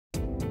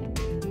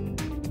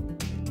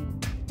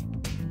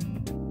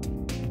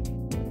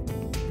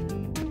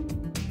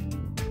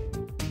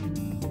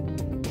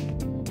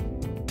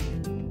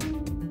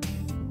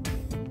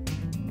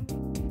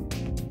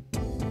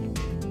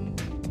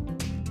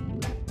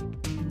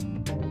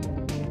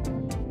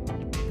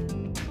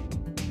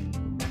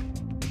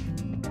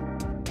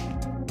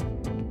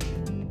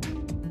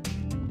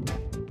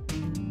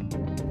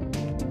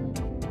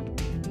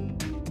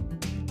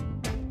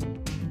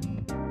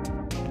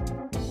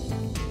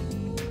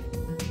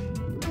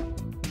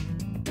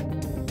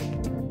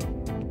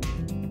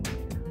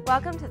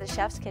Welcome to the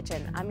Chef's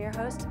Kitchen. I'm your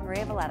host,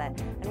 Maria Bolete,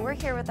 and we're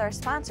here with our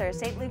sponsor,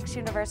 St. Luke's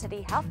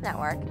University Health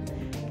Network,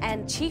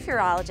 and Chief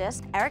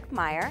Urologist, Eric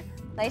Meyer.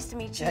 Nice to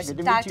meet you, good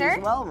to Doctor. meet you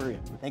as well, Maria.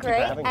 Thank you for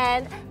having me.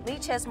 And Lee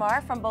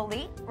Chizmar from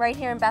Bolete, right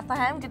here in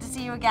Bethlehem. Good to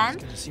see you again.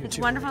 Good to see you It's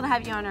too, wonderful to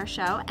have you on our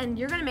show, and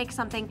you're going to make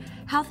something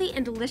healthy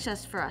and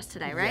delicious for us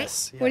today, right?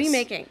 Yes. What are you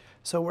making?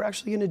 So we're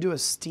actually going to do a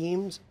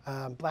steamed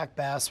black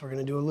bass. We're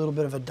going to do a little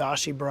bit of a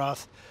dashi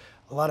broth,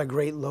 a lot of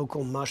great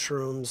local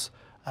mushrooms,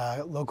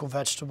 local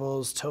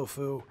vegetables,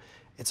 tofu.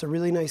 It's a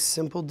really nice,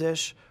 simple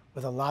dish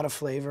with a lot of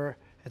flavor.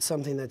 It's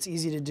something that's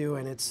easy to do,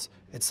 and it's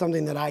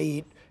something that I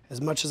eat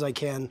as much as I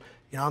can.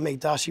 You know, I'll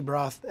make dashi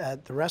broth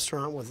at the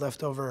restaurant with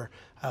leftover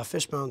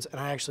fish bones, and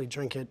I actually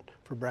drink it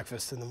for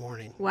breakfast in the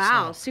morning.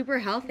 Wow, So, super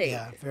healthy.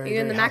 Yeah, very,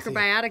 You're in the very healthy.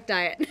 macrobiotic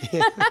diet.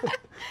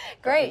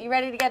 Great, you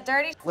ready to get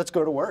dirty? Let's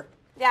go to work.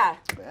 Yeah.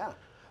 Yeah.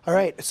 All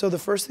right, so the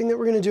first thing that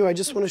we're going to do, I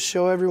just want to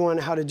show everyone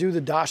how to do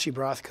the dashi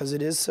broth because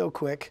it is so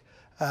quick.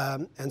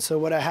 And so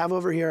what I have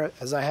over here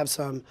is I have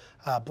some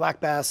black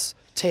bass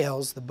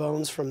tails, the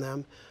bones from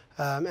them,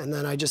 and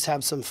then I just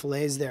have some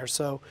fillets there.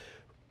 So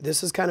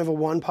this is kind of a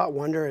one-pot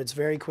wonder. It's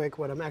very quick.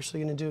 What I'm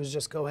actually going to do is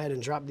just go ahead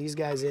and drop these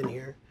guys in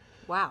here.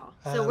 Wow.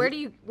 So where do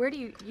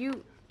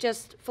you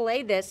just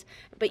fillet this,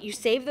 but you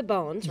save the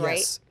bones, right?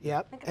 Yes.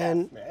 Yep.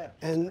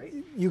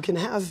 And you can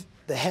have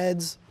the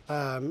heads.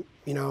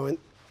 You know, in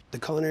the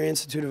Culinary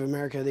Institute of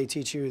America, they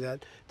teach you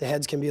that the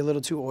heads can be a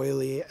little too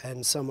oily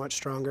and somewhat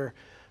stronger.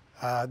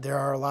 There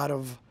are a lot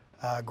of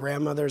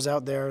grandmothers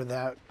out there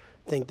that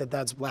think that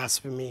that's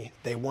blasphemy.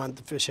 They want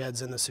the fish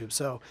heads in the soup.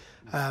 So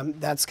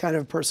that's kind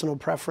of personal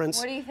preference.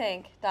 What do you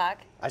think, Doc?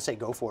 I say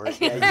go for it.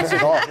 Yeah, use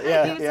it all.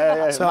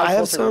 Yeah. So I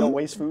have some. Don't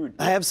waste food.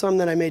 I have some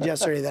that I made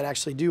yesterday that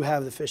actually do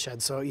have the fish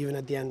head. So even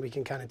at the end, we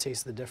can kind of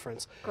taste the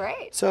difference.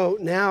 Great. So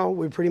now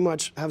we pretty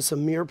much have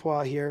some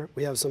mirepoix here.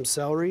 We have some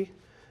celery,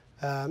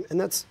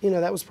 and that's, you know,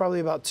 that was probably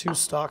about 2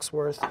 stalks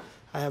worth.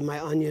 I have my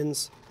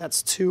onions.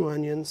 That's 2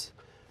 onions.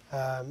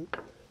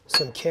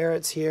 Some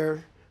carrots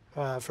here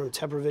from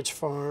Teprovich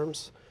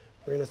Farms.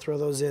 We're going to throw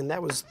those in.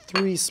 That was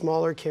 3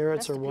 smaller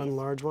carrots or 1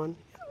 large one.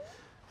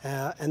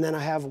 And then I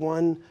have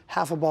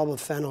half a bulb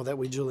of fennel that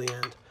we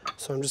julienned.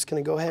 So I'm just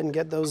going to go ahead and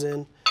get those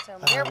in. So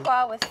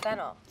mirepoix with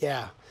fennel.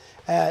 Yeah.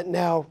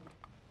 Now,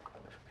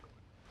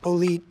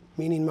 bolete,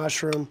 meaning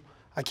mushroom.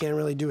 I can't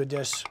really do a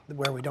dish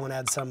where we don't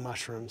add some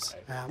mushrooms.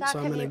 Doc, so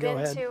I'm going to go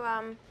ahead. have you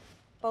been to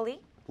Bolete?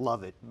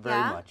 Love it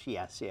very much.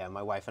 Yes, yeah.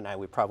 My wife and I,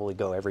 we probably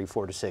go every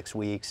 4 to 6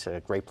 weeks.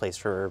 A great place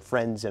for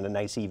friends and a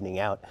nice evening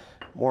out.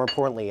 More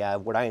importantly,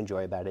 what I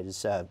enjoy about it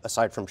is,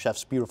 aside from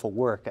chef's beautiful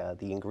work,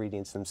 the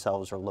ingredients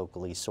themselves are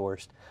locally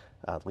sourced.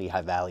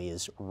 Lehigh Valley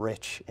is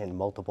rich in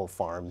multiple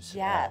farms.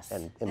 Yes.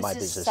 And in my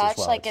business This is as such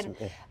well. like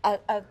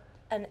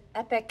an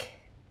epic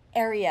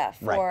area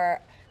for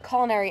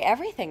culinary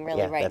everything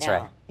really right that's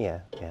now. right.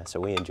 Yeah, yeah.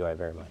 So we enjoy it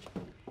very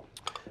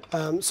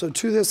much. So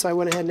to this, I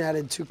went ahead and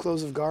added 2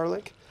 cloves of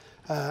garlic.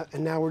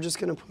 And now we're just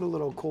going to put a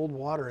little cold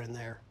water in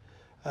there.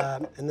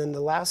 And then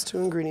the last 2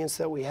 ingredients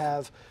that we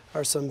have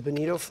are some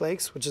bonito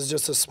flakes, which is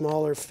just a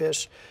smaller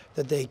fish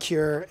that they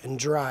cure and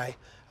dry.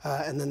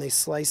 And then they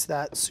slice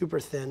that super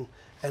thin.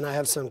 And I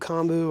have some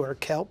kombu or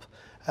kelp.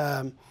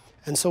 And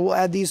so we'll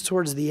add these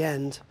towards the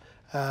end.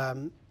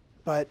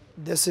 But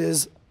this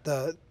is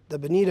the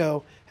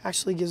bonito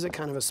actually gives it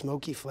kind of a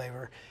smoky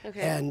flavor.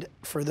 Okay. And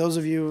for those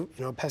of you,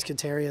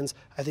 pescatarians,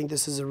 I think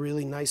this is a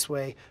really nice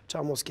way to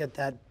almost get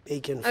that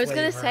bacon flavor. I was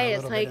going to say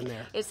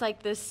it's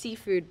like the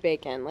seafood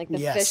bacon, like the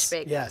fish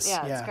bacon. Yes,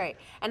 yeah, it's great.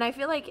 And I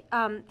feel like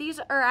these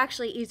are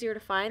actually easier to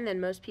find than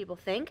most people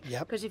think.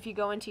 Yep. Because if you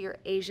go into your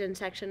Asian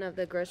section of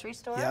the grocery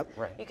store,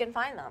 you can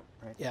find them.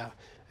 Right. Yeah.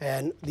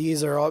 And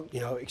these are all,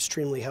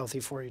 extremely healthy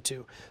for you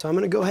too. So I'm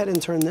going to go ahead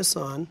and turn this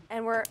on.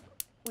 And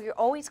we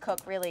always cook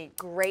really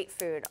great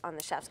food on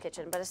the Chef's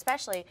Kitchen, but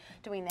especially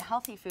doing the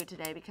healthy food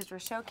today because we're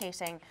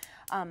showcasing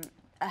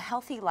a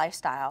healthy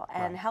lifestyle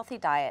and healthy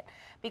diet.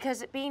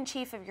 Because being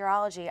chief of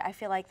urology, I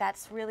feel like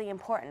that's really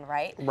important,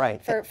 right?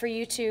 Right. For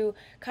you to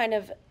kind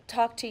of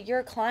talk to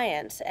your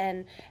clients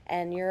and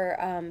your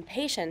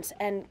patients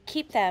and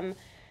keep them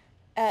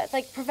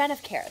like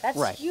preventive care.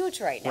 That's huge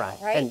right now,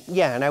 right? And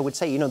yeah, and I would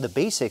say, the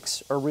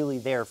basics are really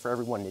there for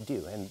everyone to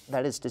do. And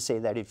that is to say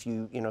that if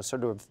you,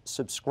 sort of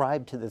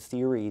subscribe to the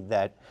theory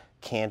that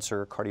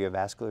cancer,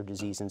 cardiovascular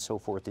disease, and so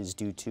forth is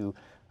due to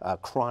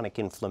chronic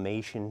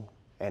inflammation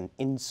and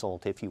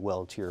insult, if you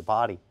will, to your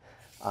body,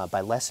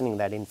 by lessening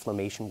that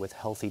inflammation with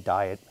healthy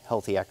diet,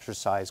 healthy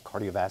exercise,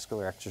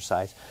 cardiovascular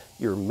exercise,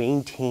 you're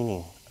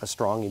maintaining a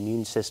strong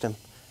immune system.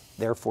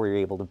 Therefore, you're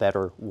able to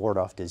better ward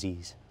off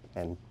disease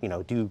and,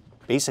 do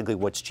basically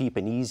what's cheap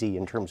and easy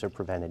in terms of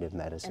preventative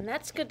medicine. And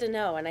that's good to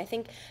know. And I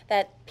think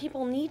that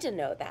people need to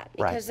know that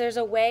because there's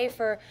a way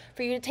for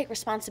you to take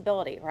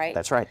responsibility, right?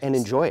 That's right, and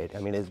enjoy it. I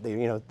mean,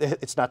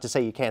 it's not to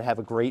say you can't have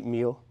a great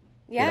meal,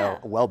 a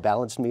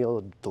well-balanced meal,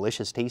 a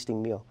delicious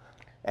tasting meal.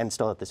 and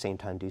still at the same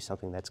time do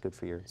something that's good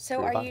for your So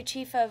for your are body. you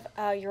chief of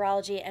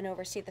urology and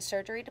oversee the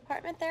surgery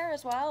department there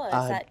as well? Or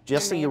is that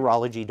Just the your main-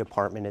 urology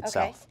department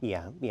itself.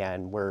 Yeah,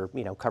 and we're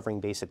covering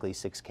basically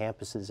 6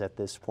 campuses at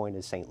this point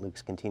as St.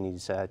 Luke's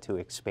continues to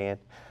expand.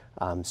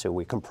 So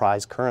we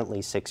comprise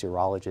currently 6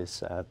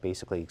 urologists,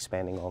 basically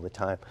expanding all the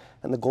time.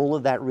 And the goal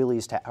of that really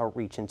is to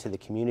outreach into the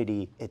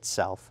community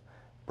itself,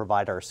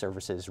 provide our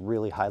services,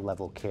 really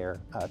high-level care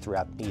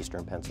throughout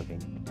eastern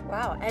Pennsylvania.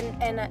 Wow,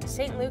 and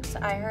St. Luke's,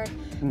 I heard,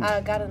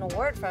 got an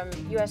award from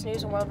U.S.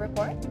 News and World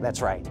Report.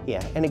 That's right,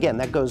 yeah. And again,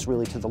 that goes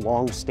really to the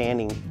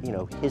long-standing,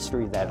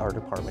 history that our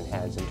department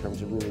has in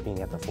terms of really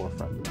being at the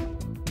forefront.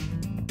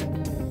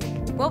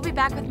 We'll be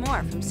back with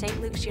more from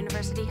St. Luke's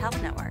University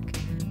Health Network.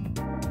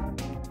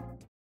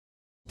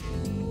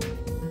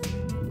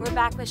 We're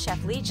back with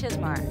Chef Lee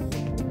Chizmar.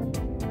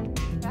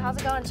 How's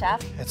it going,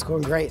 Chef? It's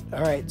going great.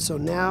 All right, so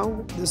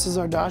now this is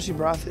our dashi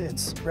broth.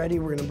 It's ready.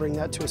 We're gonna bring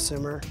that to a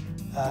simmer,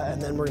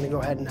 and then we're gonna go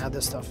ahead and add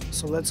this stuff.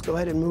 So let's go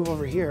ahead and move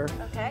over here.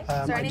 Okay,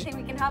 is there anything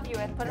we can help you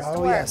with? Put us to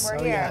Oh work, yes, we're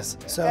oh here. yes.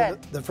 So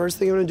the first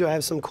thing I'm gonna do, I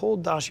have some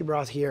cold dashi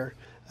broth here,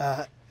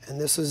 and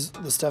this is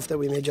the stuff that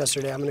we made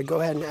yesterday. I'm gonna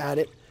go ahead and add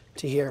it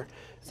to here.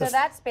 So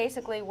that's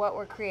basically what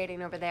we're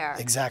creating over there.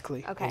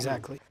 Exactly, Okay.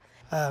 exactly.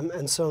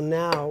 And so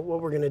now what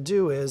we're gonna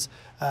do is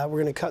we're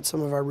gonna cut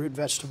some of our root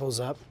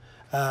vegetables up.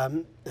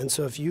 And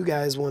so if you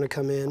guys want to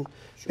come in,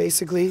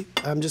 basically,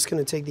 I'm just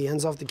going to take the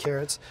ends off the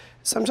carrots.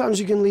 Sometimes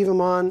you can leave them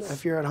on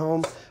if you're at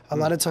home. A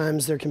lot of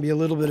times there can be a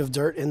little bit of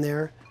dirt in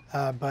there,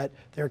 but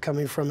they're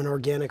coming from an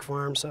organic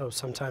farm, so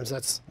sometimes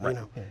that's,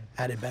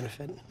 added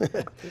benefit.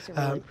 These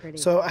are really pretty.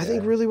 So I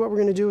think really what we're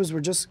going to do is we're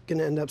just going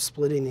to end up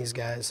splitting these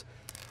guys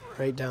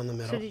right down the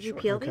middle. So did you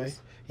peel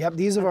these? Yep,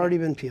 these have already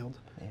been peeled.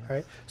 All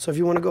right, so if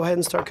you want to go ahead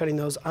and start cutting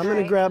those, I'm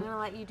going to grab. I'm going to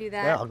let you do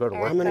that. Yeah, I'll go to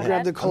work. I'm going to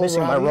grab the I'm cold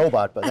missing my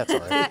robot, but that's all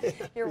right.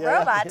 Your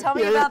robot, tell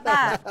me about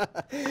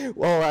that.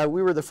 Well,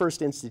 we were the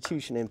first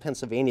institution in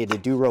Pennsylvania to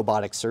do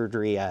robotic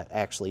surgery,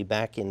 actually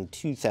back in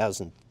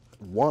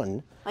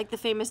 2001. Like the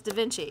famous Da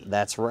Vinci.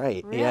 That's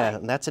right. Really? Yeah,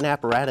 and that's an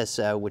apparatus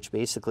which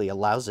basically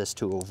allows us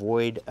to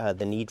avoid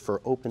the need for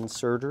open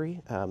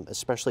surgery,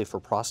 especially for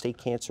prostate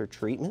cancer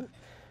treatment.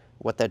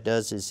 What that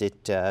does is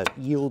it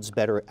yields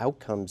better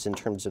outcomes in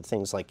terms of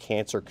things like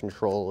cancer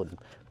control and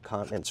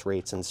continence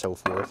rates and so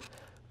forth,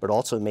 but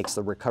also makes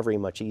the recovery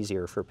much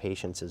easier for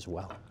patients as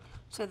well.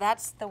 So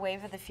that's the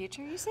wave of the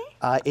future, you see?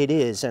 It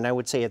is, and I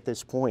would say at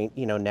this point,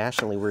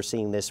 nationally we're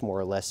seeing this more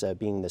or less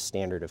being the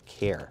standard of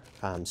care.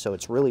 So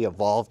it's really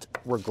evolved.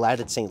 We're glad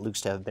at St. Luke's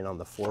to have been on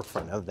the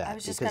forefront of that, I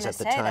was just because gonna at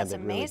the say, time that's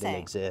it really didn't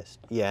amazing. exist.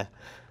 Yeah,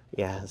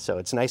 yeah. So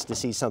it's nice to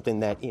see something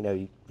that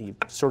you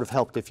sort of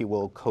helped, if you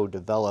will,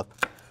 co-develop,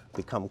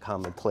 become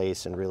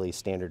commonplace and really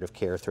standard of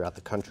care throughout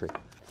the country.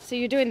 So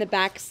you're doing the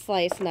back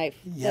slice knife.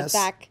 Yes. The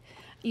back.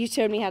 You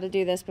showed me how to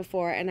do this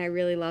before, and I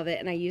really love it,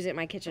 and I use it in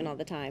my kitchen all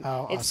the time.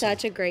 Oh, It's awesome.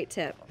 such a great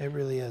tip. It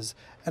really is.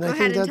 And Go I ahead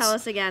think and that's, tell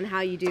us again how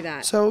you do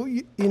that. So,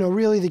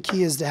 really the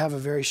key is to have a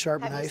very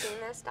sharp Have you knife. seen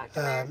this,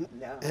 Dr.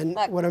 Mayer? And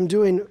Look. what I'm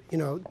doing,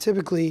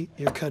 typically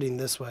you're cutting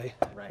this way,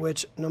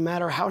 which no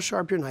matter how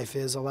sharp your knife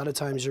is, a lot of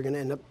times you're going to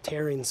end up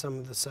tearing some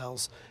of the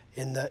cells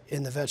in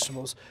the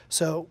vegetables.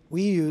 So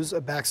we use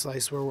a back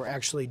slice where we're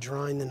actually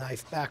drawing the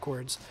knife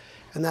backwards,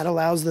 and that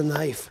allows the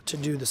knife to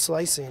do the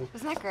slicing,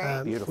 Isn't that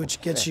great? Beautiful. which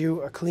gets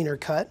you a cleaner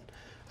cut.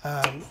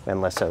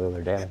 And less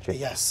cellular damage.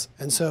 Yes,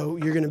 and so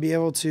you're going to be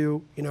able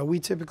to, we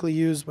typically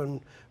use,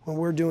 when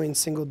we're doing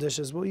single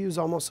dishes, we'll use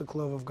almost a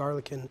clove of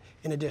garlic in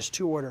a dish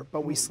to order,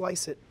 but we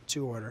slice it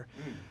to order.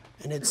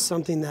 And it's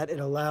something that it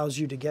allows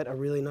you to get a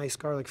really nice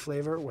garlic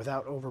flavor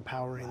without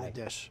overpowering the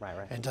dish. Right.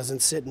 And it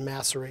doesn't sit and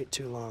macerate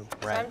too long.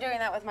 So I'm doing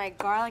that with my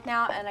garlic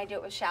now, and I do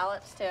it with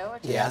shallots too,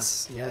 which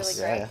Yes, is yes.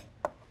 really great. Yeah.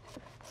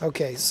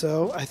 Okay,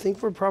 so I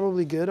think we're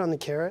probably good on the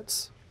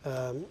carrots.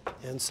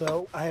 And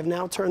so I have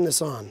now turned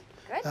this on.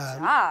 Good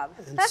job.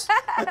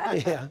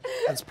 Yeah,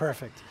 that's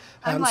perfect.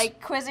 I'm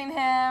like quizzing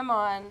him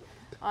on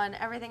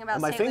everything about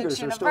my St. Luke's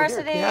fingers are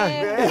still here. University.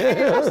 Yeah. My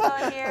fingers are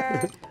still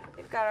here.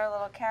 We've got our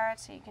little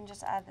carrots, so you can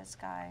just add this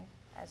guy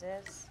as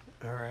is.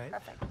 All right.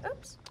 Perfect.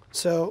 Oops.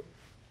 So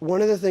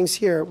one of the things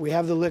here, we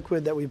have the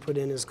liquid that we put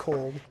in is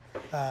cold.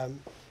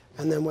 And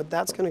then what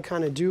that's going to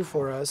kind of do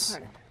for us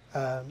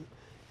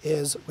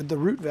is with the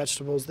root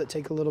vegetables that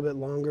take a little bit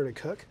longer to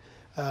cook,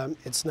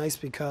 it's nice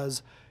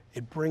because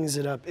it brings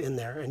it up in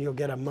there and you'll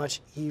get a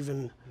much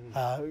even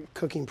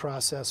cooking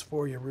process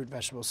for your root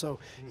vegetables. So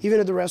even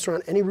at the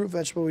restaurant, any root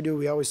vegetable we do,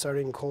 we always start it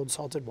in cold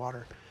salted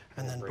water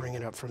and then bring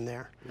it up from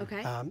there.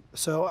 Okay.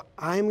 So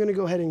I'm going to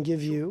go ahead and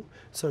give you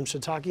some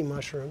shiitake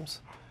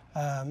mushrooms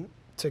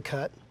to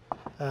cut.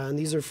 And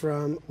these are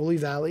from Ole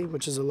Valley,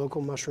 which is a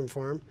local mushroom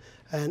farm.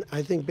 And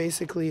I think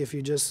basically if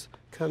you just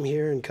come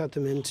here and cut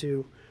them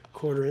into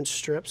 1/4-inch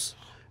strips,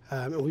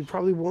 and we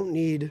probably won't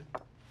need,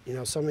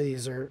 some of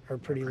these are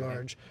pretty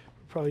large.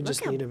 We probably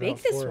just Look how need about big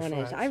this 4 or one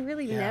is. 5. I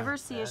really Yeah. never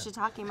see a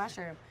shiitake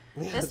mushroom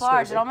it's this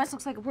large. It almost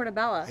looks like a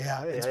portobello.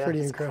 Yeah, it's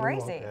pretty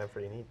incredible. Crazy.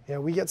 Pretty neat. Yeah,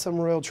 we get some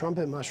royal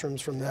trumpet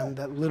mushrooms from them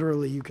that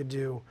literally you could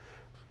do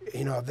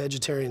you know, a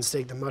vegetarian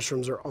steak, the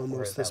mushrooms are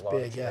almost this that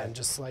large, big, yeah. and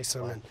just slice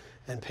them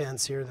and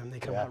pan-sear them. They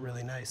come out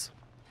really nice.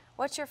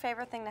 What's your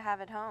favorite thing to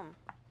have at home?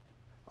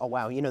 Oh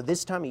wow! You know,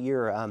 this time of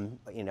year,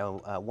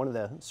 one of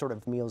the sort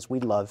of meals we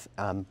love,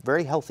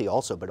 very healthy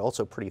also, but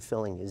also pretty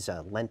filling, is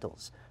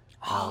lentils.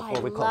 I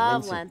or we call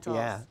love linseed.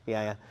 lentils.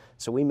 Yeah.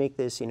 So we make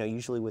this, you know,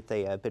 usually with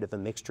a bit of a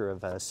mixture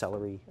of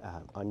celery,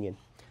 onion,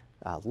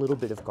 a little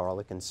bit of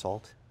garlic and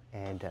salt,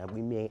 and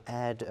we may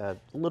add a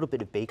little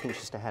bit of bacon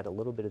just to add a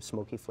little bit of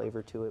smoky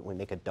flavor to it. We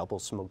make a double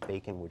smoked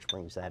bacon, which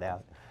brings that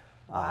out.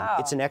 Wow.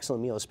 It's an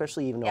excellent meal,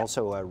 especially even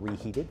also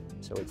reheated,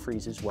 so it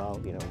freezes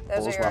well, you know.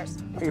 Those pulls are yours.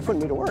 well. Oh, you're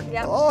putting me to work.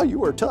 Yep. Oh, you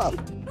were tough.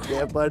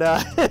 Yeah, but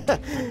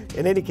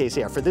in any case,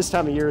 yeah, for this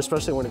time of year,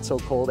 especially when it's so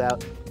cold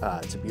out,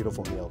 it's a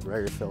beautiful meal,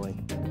 very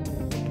filling.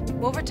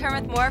 We'll return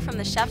with more from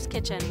the Chef's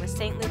Kitchen with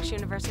St. Luke's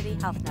University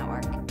Health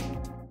Network.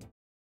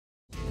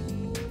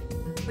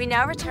 We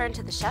now return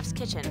to the Chef's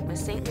Kitchen with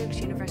St. Luke's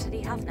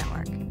University Health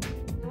Network.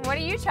 What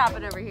are you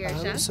chopping over here,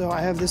 Chef? So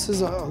I have, this is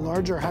a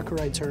larger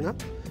Hakurei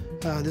turnip.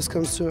 This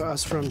comes to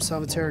us from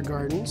Salvatore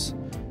Gardens.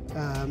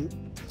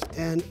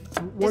 And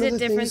one Is of it the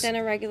different things, than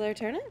a regular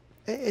turnip?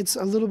 it's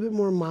a little bit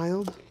more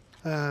mild,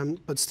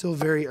 but still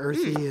very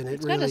earthy, and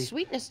It's got a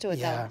sweetness to it,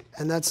 yeah, though.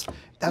 and that's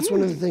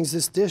one of the things.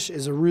 This dish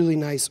is a really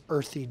nice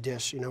earthy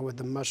dish. You know, with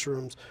the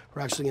mushrooms,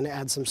 we're actually going to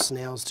add some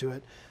snails to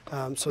it,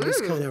 so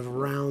this kind of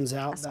rounds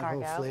out that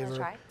whole Escargot, flavor. wanna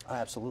try?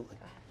 Absolutely.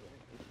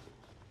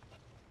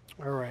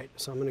 All right,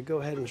 so I'm going to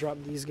go ahead and drop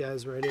these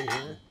guys right in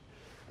here.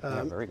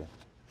 Yeah, very good.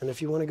 And if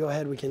you want to go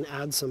ahead, we can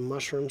add some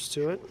mushrooms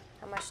to it.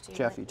 How much do you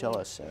Jeff, want? you tell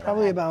us.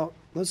 Probably about,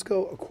 let's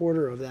go a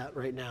quarter of that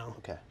right now.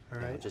 Okay. All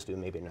Yeah, right. just do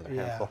maybe another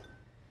Yeah. handful.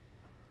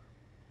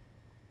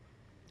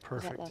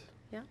 Perfect.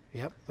 Yeah?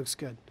 Yep, looks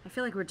good. I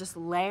feel like we're just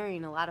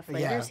layering a lot of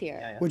flavors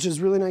here. Which is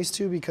really nice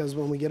too, because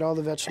when we get all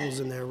the vegetables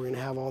in there, we're gonna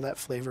have all that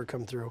flavor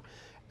come through.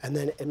 And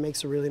then it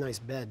makes a really nice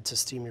bed to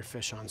steam your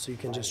fish on. So you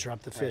can just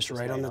drop the fish just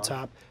right on lay the on it.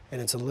 top,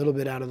 and it's a little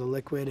bit out of the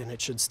liquid, and it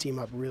should steam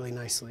up really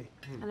nicely.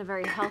 And a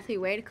very healthy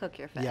way to cook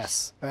your fish.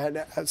 Yes.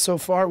 So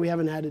far, we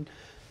haven't added,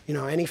 you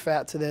know, any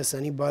fat to this,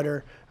 any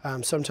butter.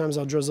 Sometimes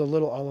I'll drizzle a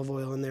little olive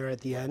oil in there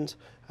at the end,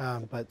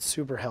 but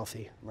super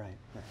healthy. Right.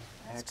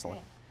 That's Excellent.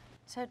 great.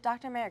 So,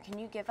 Dr. Mayer, can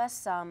you give us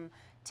some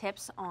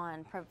tips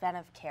on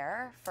preventive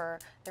care for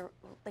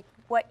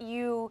what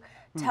you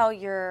tell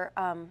your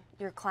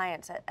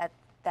clients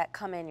that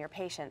come in, your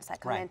patients that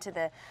come Right. into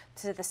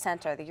the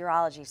center, the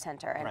urology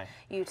center, and Right.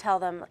 you tell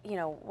them, you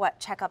know, what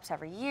checkups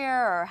every year,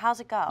 or how's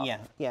it go?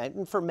 Yeah.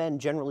 And for men,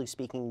 generally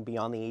speaking,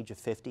 beyond the age of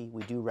 50,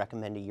 we do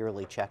recommend a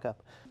yearly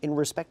checkup. In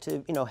respect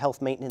to, you know, health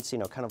maintenance, you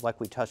know, kind of like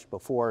we touched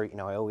before, you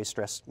know, I always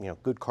stress, you know,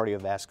 good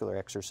cardiovascular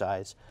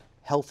exercise,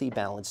 healthy,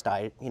 balanced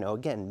diet, you know,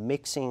 again,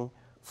 mixing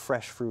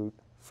fresh fruit,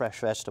 fresh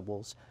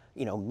vegetables,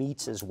 you know,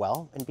 meats as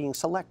well, and being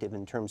selective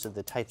in terms of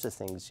the types of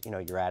things, you know,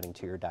 you're adding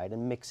to your diet,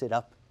 and mix it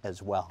up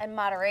as well. And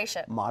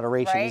moderation.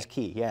 Moderation is right?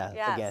 key, yeah.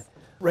 Yes. Again.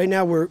 Right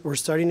now, we're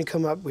starting to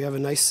come up. We have a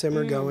nice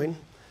simmer going.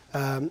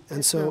 And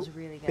so smells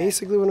really good.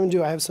 basically what I'm gonna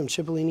do, I have some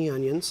cipollini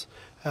onions,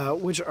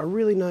 which are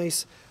really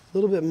nice, a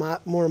little bit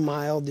more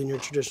mild than your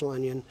traditional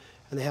onion,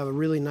 and they have a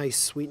really nice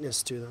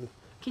sweetness to them.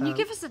 Can you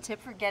give us a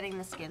tip for getting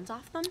the skins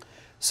off them?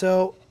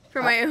 So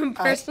For my own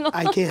personal.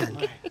 I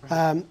can.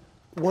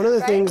 One of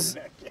the things,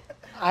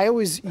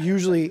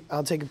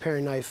 I'll take a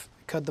paring knife,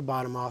 cut the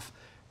bottom off,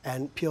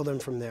 and peel them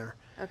from there.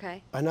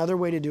 Okay. Another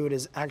way to do it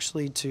is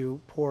actually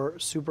to pour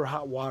super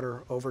hot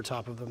water over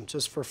top of them,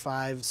 just for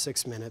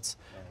 5-6 minutes.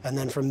 And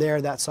then from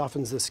there, that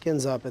softens the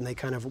skins up, and they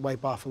kind of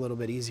wipe off a little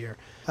bit easier.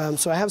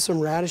 So I have some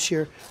radish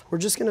here. We're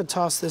just gonna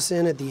toss this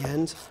in at the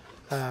end,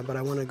 but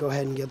I wanna go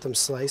ahead and get them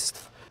sliced.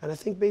 And I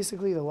think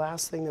basically the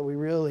last thing that we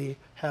really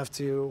have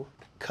to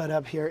cut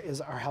up here is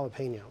our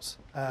jalapenos.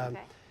 Okay.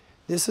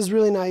 This is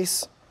really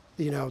nice,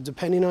 you know,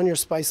 depending on your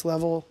spice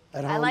level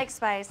at home. I like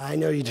spice. I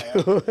know you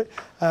do.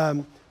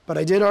 But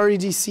I did already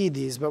de-seed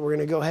these, but we're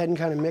gonna go ahead and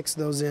kind of mix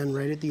those in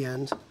right at the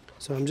end.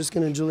 So I'm just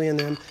gonna julienne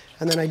them.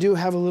 And then I do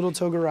have a little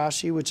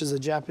togarashi, which is a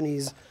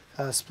Japanese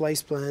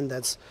spice blend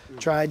that's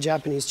dried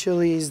Japanese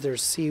chilies,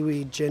 there's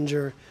seaweed,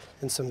 ginger,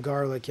 and some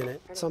garlic in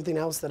it. Something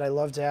else that I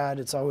love to add,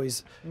 it's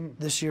always,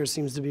 this year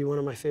seems to be one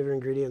of my favorite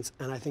ingredients,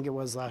 and I think it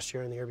was last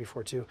year and the year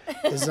before too,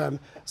 is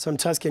some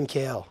Tuscan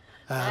kale.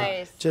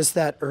 Nice. Just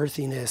that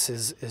earthiness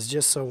is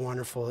just so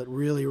wonderful. It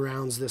really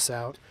rounds this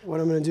out. What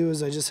I'm gonna do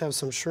is I just have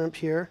some shrimp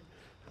here.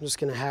 I'm just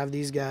gonna have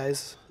these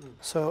guys.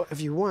 So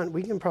if you want,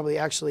 we can probably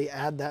actually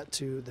add that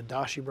to the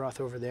dashi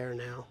broth over there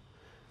now.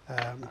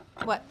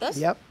 What, this?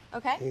 Yep.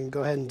 Okay. You can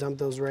go ahead and dump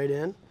those right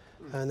in,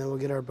 and then we'll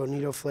get our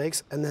bonito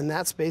flakes, and then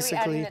that's We're basically.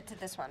 adding it to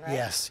this one, right?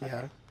 Yes,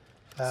 yeah.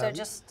 So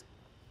just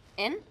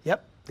in?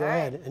 Yep, go All right.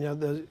 ahead. And you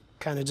know,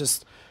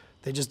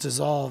 they just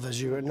dissolve as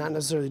you, not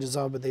necessarily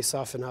dissolve, but they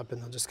soften up,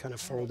 and they'll just kind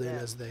of fold in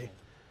as they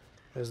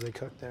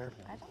cook there.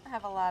 I don't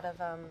have a lot of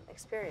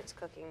experience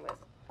cooking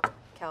with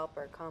kelp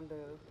or kombu.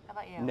 How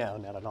about you? No,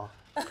 not at all.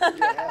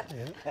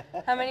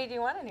 How many do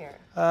you want in here?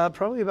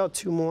 Probably about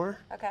 2 more.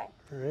 Okay.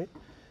 All right.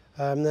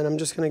 Then I'm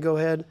just going to go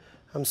ahead.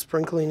 I'm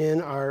sprinkling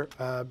in our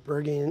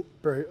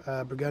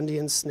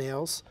Burgundian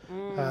snails.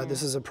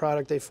 This is a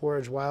product they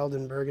forage wild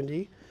in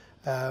Burgundy.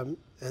 And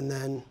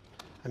then,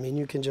 I mean,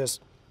 you can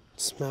just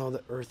smell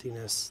the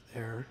earthiness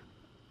there.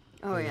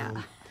 Oh,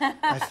 yeah.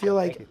 I feel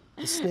like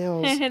the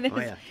snails.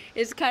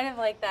 It's kind of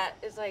like that.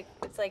 It's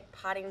like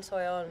potting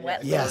soil and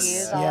wet Yes,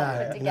 leaves all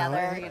yeah. put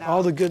together. You know.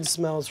 All the good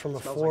smells from a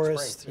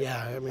forest. Like spring,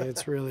 yeah, I mean,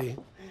 it's really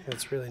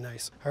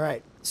nice. All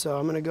right, so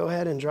I'm gonna go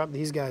ahead and drop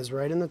these guys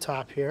right in the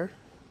top here.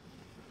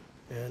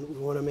 And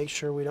we wanna make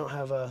sure we don't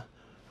have a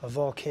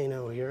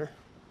volcano here.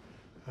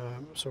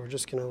 So we're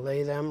just gonna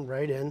lay them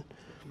right in.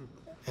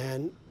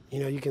 And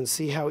you can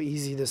see how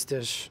easy this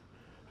dish,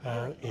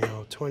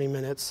 20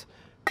 minutes.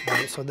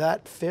 So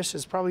that fish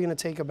is probably going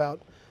to take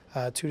about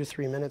 2 to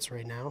 3 minutes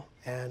right now,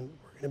 and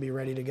we're going to be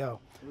ready to go.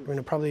 We're going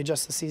to probably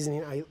adjust the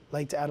seasoning. I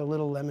like to add a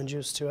little lemon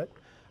juice to it,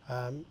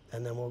 and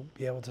then we'll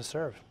be able to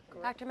serve.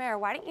 Dr. Mayer,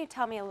 why don't you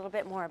tell me a little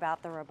bit more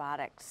about the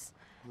robotics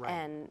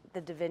and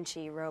the Da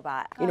Vinci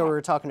robot? We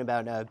were talking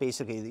about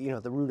basically,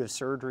 the root of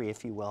surgery,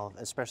 if you will,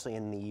 especially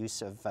in the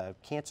use of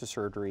cancer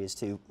surgery, is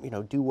to,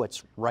 do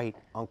what's right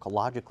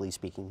oncologically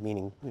speaking,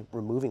 meaning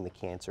removing the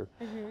cancer,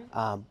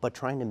 but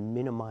trying to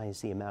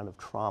minimize the amount of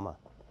trauma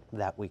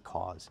that we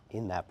cause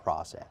in that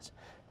process.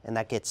 And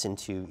that gets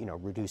into,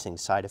 reducing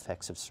side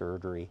effects of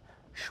surgery,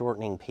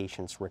 shortening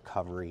patients'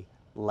 recovery,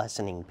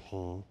 lessening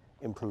pain,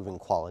 improving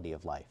quality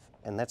of life.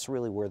 And that's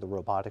really where the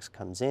robotics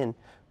comes in,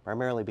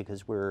 primarily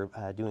because we're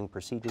doing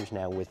procedures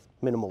now with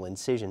minimal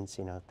incisions,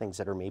 things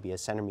that are maybe a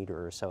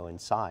centimeter or so in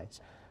size.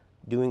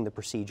 Doing the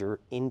procedure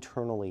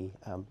internally,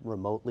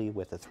 remotely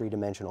with a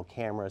 3-dimensional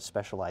camera,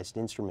 specialized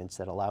instruments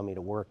that allow me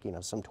to work,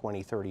 some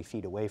 20, 30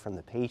 feet away from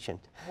the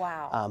patient.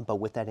 Wow. But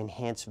with that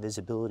enhanced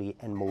visibility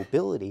and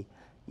mobility,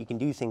 you can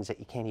do things that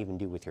you can't even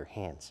do with your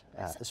hands,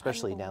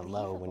 especially down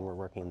low when we're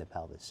working in the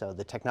pelvis. So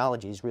the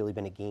technology has really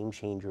been a game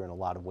changer in a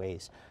lot of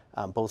ways,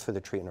 both for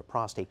the treatment of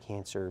prostate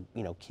cancer,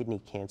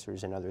 kidney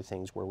cancers and other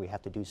things where we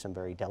have to do some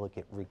very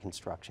delicate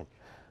reconstruction.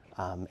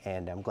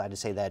 And I'm glad to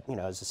say that,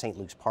 as a St.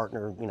 Luke's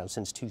partner,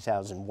 since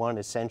 2001,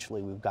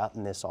 essentially, we've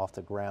gotten this off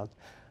the ground.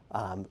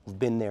 We've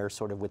been there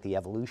sort of with the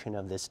evolution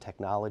of this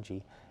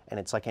technology, and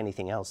it's like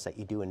anything else that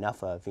you do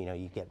enough of,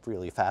 you get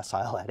really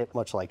facile at it,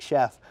 much like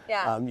Chef.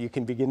 Yeah. You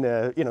can begin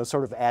to,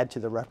 sort of add to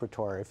the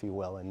repertoire, if you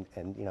will, and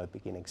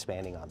begin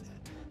expanding on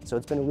that. So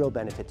it's been a real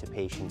benefit to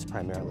patients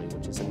primarily,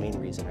 which is the main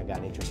reason I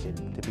got interested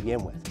to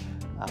begin with,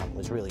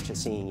 was really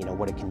just seeing,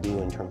 what it can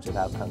do in terms of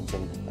outcomes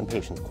and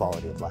patients'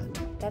 quality of life.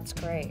 That's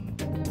great.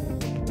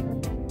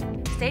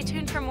 Stay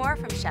tuned for more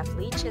from Chef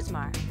Lee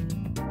Chizmar.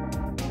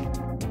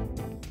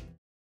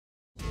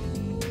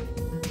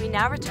 We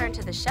now return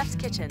to the Chef's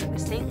Kitchen with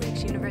St.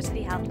 Luke's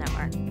University Health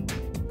Network.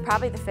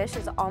 Probably the fish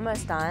is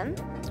almost done.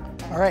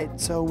 All right,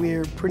 so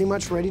we're pretty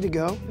much ready to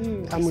go.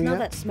 I smell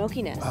that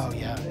smokiness. Oh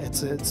yeah,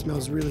 it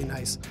smells really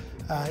nice.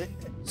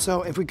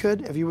 So if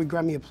you would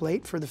grab me a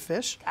plate for the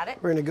fish. Got it.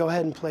 We're gonna go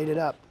ahead and plate it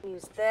up.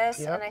 Use this,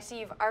 Yep. and I see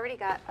you've already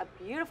got a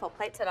beautiful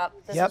plate set up.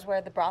 This Yep. is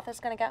where the broth is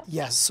gonna go?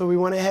 Yes, so we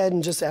went ahead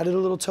and just added a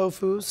little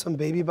tofu, some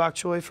baby bok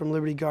choy from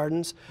Liberty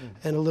Gardens,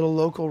 and a little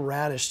local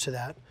radish to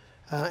that.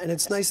 And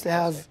it's nice to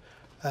have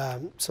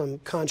some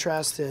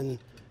contrast in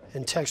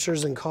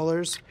textures and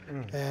colors,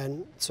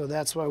 and so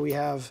that's why we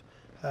have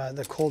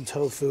the cold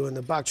tofu, and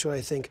the bok choy,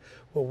 I think,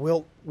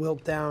 will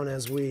wilt down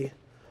as we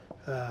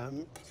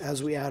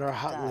add our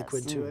hot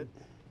liquid to it.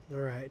 All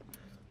right,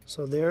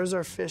 so there's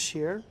our fish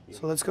here.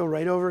 So let's go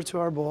right over to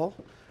our bowl.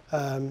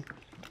 And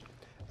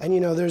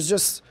there's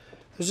just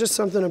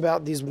something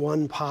about these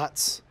one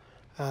pots,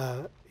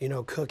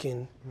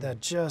 cooking that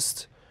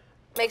just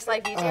Makes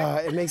life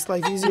easier. it makes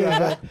life easier,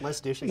 but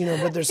Less dishes.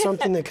 but there's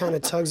something that kind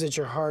of tugs at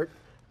your heart,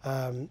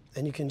 and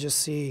you can just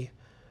see,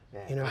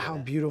 how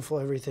beautiful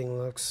everything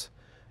looks.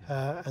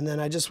 And then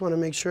I just want to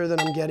make sure that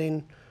I'm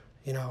getting,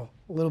 a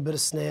little bit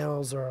of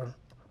snails or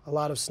a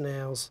lot of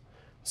snails,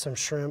 some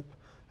shrimp,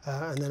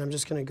 and then I'm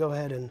just going to go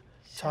ahead and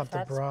top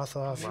the broth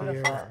off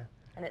here.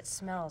 And it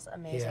smells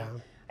amazing. Yeah.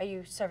 Are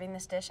you serving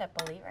this dish at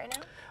Bolete right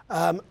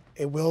now?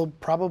 It will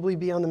probably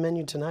be on the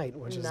menu tonight,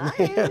 which is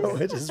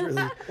which is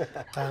really.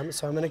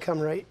 So I'm going to come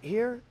right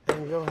here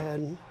and go ahead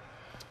and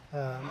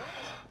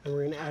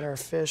we're going to add our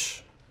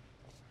fish.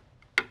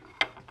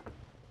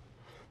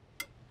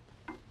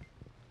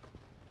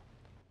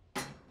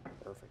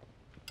 Perfect.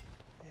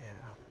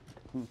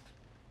 Yeah.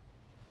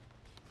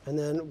 And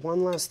then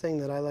one last thing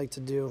that I like to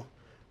do,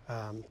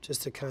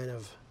 just to kind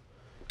of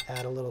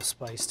add a little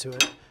spice to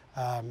it,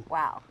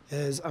 Wow.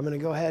 is I'm going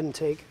to go ahead and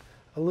take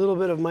a little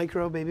bit of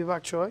micro baby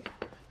bok choy,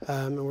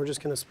 and we're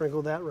just going to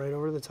sprinkle that right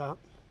over the top.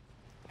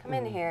 Come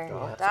in here,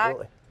 Doc.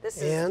 absolutely. This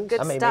is And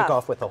good I may stuff. make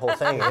off with the whole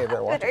thing. Hey,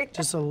 everyone.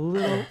 Just a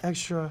little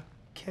extra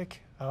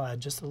kick. I'll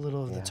add just a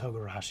little of the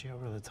togarashi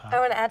over the top. I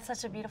want to add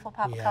such a beautiful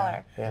pop of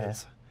color.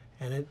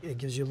 And it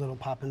gives you a little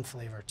pop in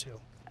flavor too.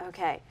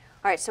 Okay.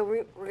 All right, so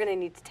we're going to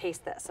need to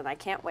taste this, and I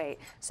can't wait.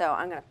 So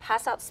I'm going to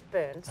pass out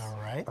spoons. All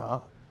right.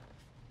 Come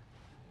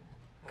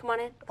on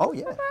in. Oh,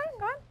 yeah.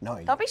 Go on.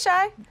 No, Don't be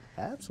shy.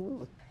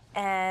 absolutely.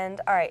 And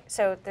all right,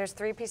 so there's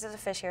 3 pieces of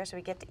fish here, so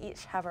we get to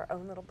each have our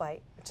own little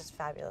bite, which is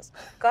fabulous.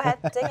 Go ahead,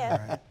 dig in.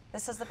 Right.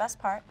 This is the best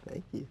part.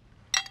 Thank you.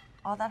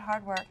 All that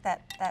hard work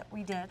that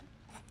we did.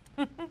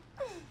 I'm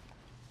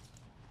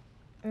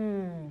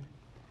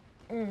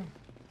gonna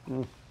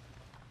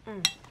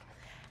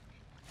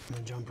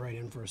jump right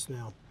in for a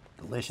snail.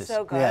 Delicious.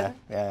 So good. Yeah,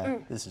 yeah.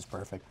 This is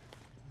perfect.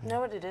 You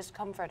know what? It is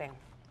comforting.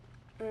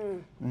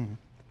 Very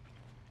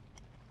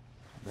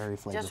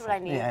flavorful. Just what I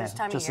need this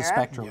time of just year. Just a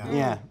spectrum.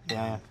 Yeah.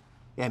 Yeah.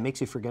 It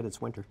makes you forget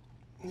it's winter.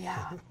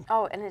 Yeah.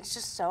 Oh, and it's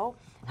just so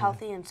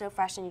healthy and so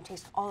fresh, and you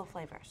taste all the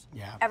flavors.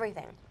 Yeah.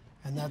 Everything.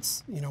 And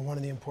that's, one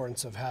of the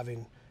importance of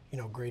having,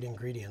 great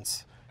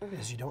ingredients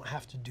is you don't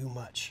have to do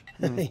much.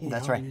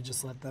 That's right. You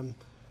just let them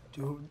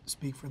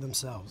speak for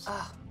themselves.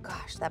 Oh,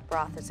 gosh, that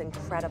broth is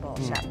incredible,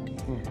 Chef.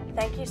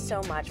 Thank you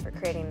so much for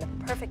creating the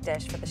perfect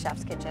dish for the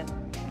Chef's Kitchen.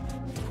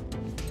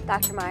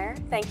 Dr. Meyer,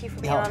 thank you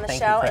for being on the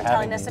show and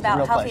telling us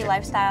about healthy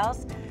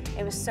lifestyles.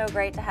 It was so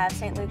great to have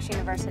St. Luke's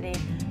University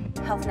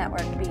Health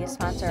Network be a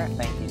sponsor.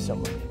 Thank you so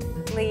much.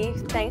 Lee,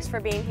 thanks for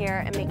being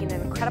here and making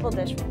an incredible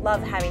dish.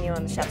 Love having you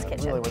on the Chef's Kitchen.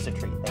 It really was a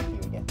treat. Thank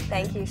you again.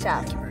 Thank you,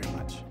 Chef. Thank you very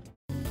much.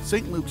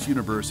 St. Luke's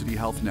University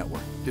Health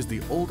Network is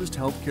the oldest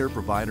healthcare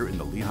provider in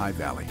the Lehigh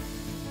Valley.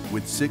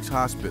 With 6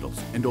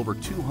 hospitals and over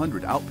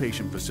 200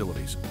 outpatient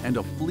facilities and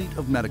a fleet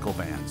of medical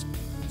vans,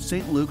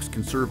 St. Luke's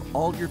can serve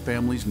all your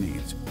family's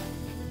needs.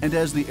 And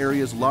as the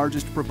area's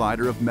largest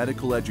provider of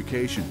medical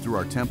education through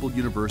our Temple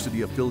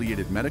University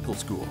affiliated medical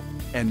school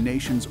and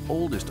nation's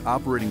oldest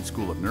operating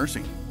school of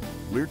nursing,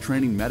 we're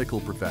training medical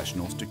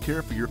professionals to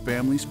care for your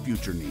family's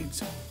future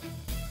needs.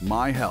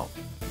 My health,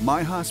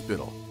 my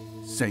hospital,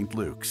 St.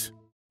 Luke's.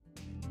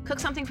 Cook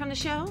something from the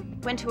show?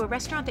 Went to a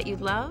restaurant that you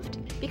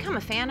loved? Become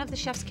a fan of the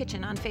Chef's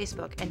Kitchen on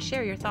Facebook and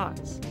share your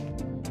thoughts.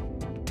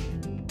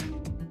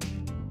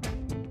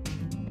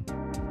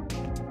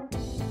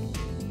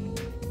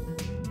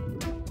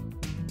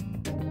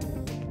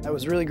 It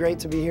was really great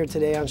to be here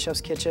today on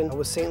Chef's Kitchen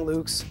with St.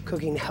 Luke's,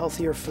 cooking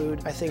healthier food.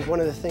 I think one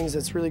of the things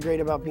that's really great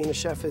about being a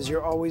chef is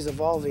you're always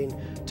evolving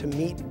to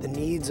meet the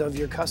needs of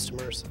your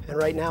customers. And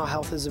right now,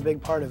 health is a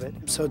big part of it.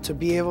 So to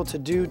be able to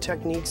do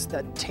techniques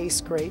that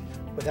taste great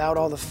without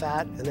all the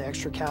fat and the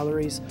extra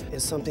calories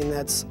is something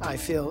that's, I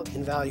feel,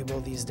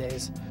 invaluable these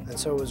days. And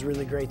so it was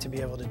really great to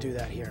be able to do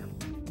that here.